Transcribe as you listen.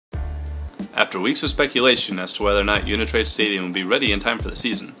After weeks of speculation as to whether or not Uni-Trade Stadium would be ready in time for the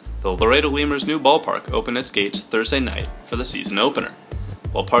season, the Laredo Lemurs' new ballpark opened its gates Thursday night for the season opener.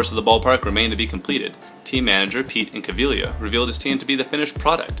 While parts of the ballpark remain to be completed, team manager Pete Incaviglia revealed his team to be the finished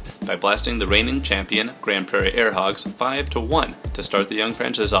product by blasting the reigning champion Grand Prairie AirHogs 5-1 to start the young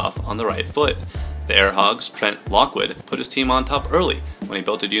franchise off on the right foot. The AirHogs' Trent Lockwood put his team on top early when he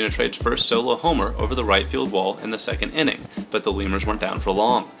belted Uni-Trade's first solo homer over the right field wall in the second inning, but the Lemurs weren't down for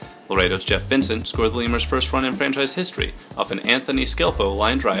long. Laredo's Jeff Vincent scored the Lemurs' first run in franchise history off an Anthony Scelfo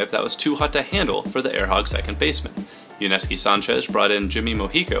line drive that was too hot to handle for the AirHogs' second baseman. Yuneski Sanchez brought in Jimmy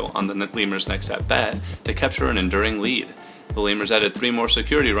Mojico on the Lemurs' next at-bat to capture an enduring lead. The Lemurs added 3 more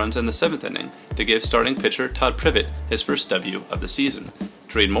security runs in the 7th inning to give starting pitcher Todd Privet his first W of the season.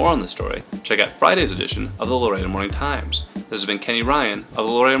 To read more on the story, check out Friday's edition of the Laredo Morning Times. This has been Kenny Ryan of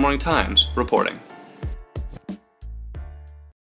the Laredo Morning Times reporting.